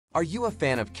Are you a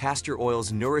fan of castor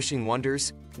oil's nourishing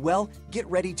wonders? Well, get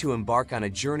ready to embark on a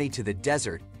journey to the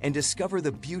desert and discover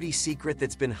the beauty secret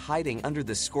that's been hiding under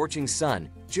the scorching sun,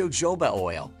 jojoba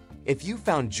oil. If you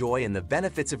found joy in the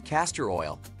benefits of castor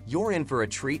oil, you're in for a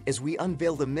treat as we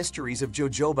unveil the mysteries of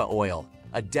jojoba oil,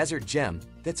 a desert gem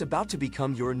that's about to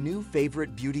become your new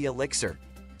favorite beauty elixir.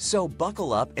 So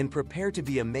buckle up and prepare to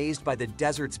be amazed by the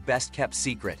desert's best-kept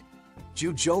secret.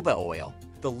 Jojoba oil,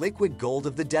 the liquid gold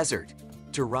of the desert.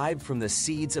 Derived from the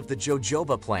seeds of the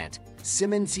jojoba plant,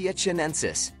 Simontia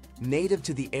chinensis, native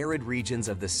to the arid regions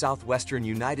of the southwestern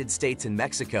United States and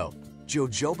Mexico,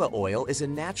 jojoba oil is a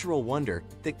natural wonder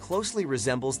that closely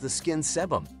resembles the skin's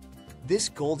sebum. This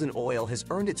golden oil has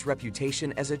earned its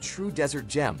reputation as a true desert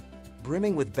gem,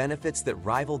 brimming with benefits that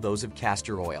rival those of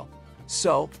castor oil.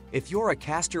 So, if you're a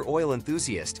castor oil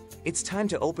enthusiast, it's time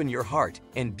to open your heart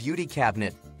and beauty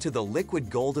cabinet to the liquid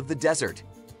gold of the desert.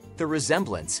 The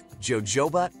resemblance,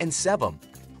 jojoba and sebum.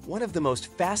 One of the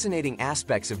most fascinating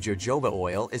aspects of jojoba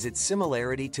oil is its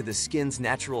similarity to the skin's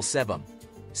natural sebum.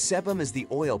 Sebum is the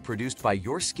oil produced by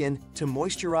your skin to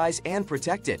moisturize and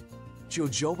protect it.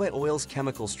 Jojoba oil's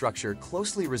chemical structure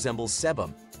closely resembles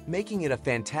sebum, making it a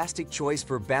fantastic choice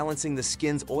for balancing the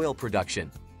skin's oil production.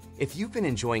 If you've been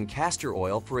enjoying castor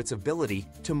oil for its ability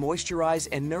to moisturize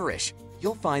and nourish,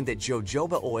 you'll find that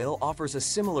jojoba oil offers a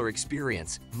similar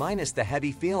experience, minus the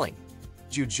heavy feeling.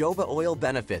 Jojoba oil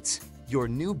benefits, your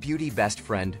new beauty best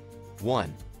friend.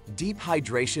 1. Deep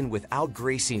hydration without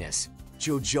greasiness.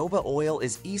 Jojoba oil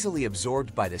is easily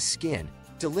absorbed by the skin,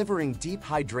 delivering deep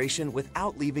hydration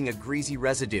without leaving a greasy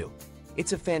residue.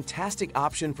 It's a fantastic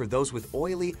option for those with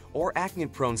oily or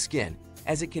acne-prone skin,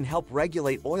 as it can help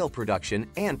regulate oil production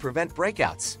and prevent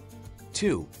breakouts.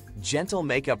 2. Gentle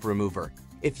makeup remover.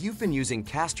 If you've been using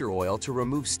castor oil to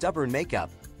remove stubborn makeup,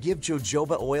 give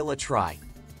jojoba oil a try.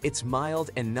 Its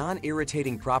mild and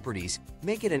non-irritating properties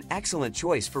make it an excellent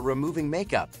choice for removing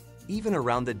makeup, even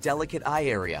around the delicate eye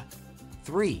area.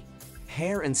 3.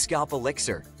 Hair and scalp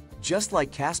elixir. Just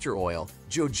like castor oil,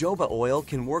 jojoba oil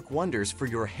can work wonders for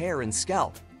your hair and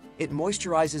scalp. It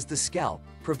moisturizes the scalp,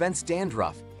 prevents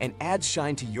dandruff, and adds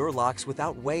shine to your locks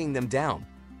without weighing them down.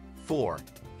 4.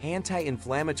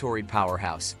 Anti-inflammatory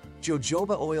powerhouse.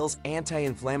 Jojoba oil's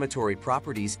anti-inflammatory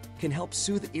properties can help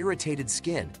soothe irritated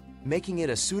skin, making it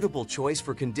a suitable choice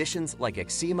for conditions like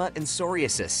eczema and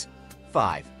psoriasis.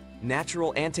 5.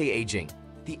 Natural anti-aging.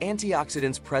 The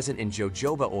antioxidants present in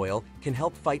jojoba oil can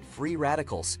help fight free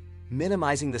radicals,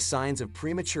 minimizing the signs of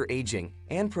premature aging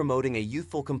and promoting a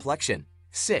youthful complexion.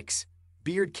 6.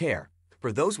 Beard care.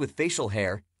 For those with facial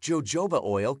hair, jojoba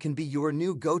oil can be your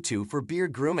new go-to for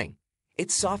beard grooming. It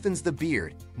softens the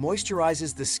beard,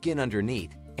 moisturizes the skin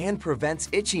underneath, and prevents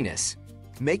itchiness.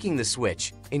 Making the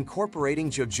switch,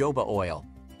 incorporating jojoba oil.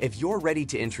 If you're ready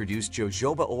to introduce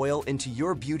jojoba oil into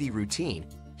your beauty routine,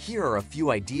 here are a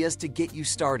few ideas to get you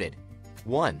started.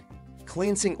 1.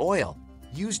 Cleansing oil.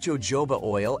 Use jojoba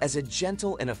oil as a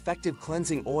gentle and effective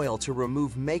cleansing oil to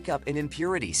remove makeup and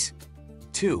impurities.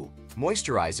 2.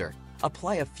 Moisturizer.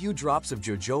 Apply a few drops of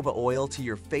jojoba oil to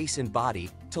your face and body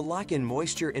to lock in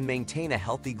moisture and maintain a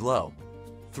healthy glow.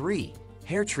 3.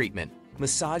 Hair treatment.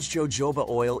 Massage jojoba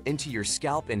oil into your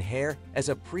scalp and hair as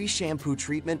a pre-shampoo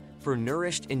treatment for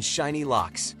nourished and shiny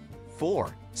locks.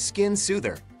 4. Skin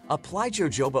soother. Apply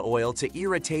jojoba oil to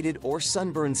irritated or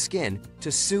sunburned skin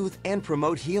to soothe and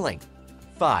promote healing.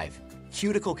 5.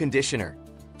 Cuticle conditioner.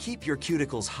 Keep your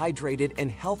cuticles hydrated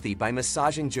and healthy by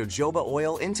massaging jojoba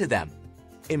oil into them.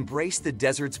 Embrace the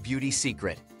desert's beauty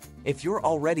secret. If you're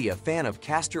already a fan of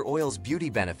castor oil's beauty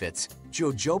benefits,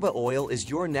 jojoba oil is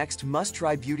your next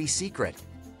must-try beauty secret.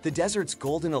 The desert's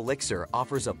golden elixir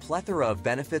offers a plethora of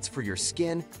benefits for your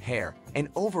skin, hair, and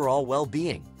overall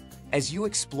well-being. As you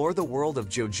explore the world of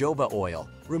jojoba oil,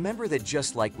 remember that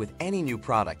just like with any new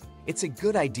product, it's a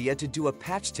good idea to do a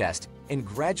patch test and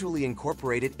gradually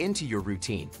incorporate it into your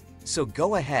routine. So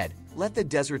go ahead, let the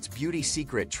desert's beauty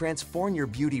secret transform your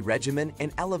beauty regimen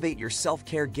and elevate your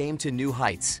self-care game to new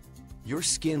heights. Your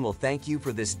skin will thank you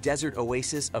for this desert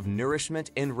oasis of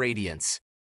nourishment and radiance.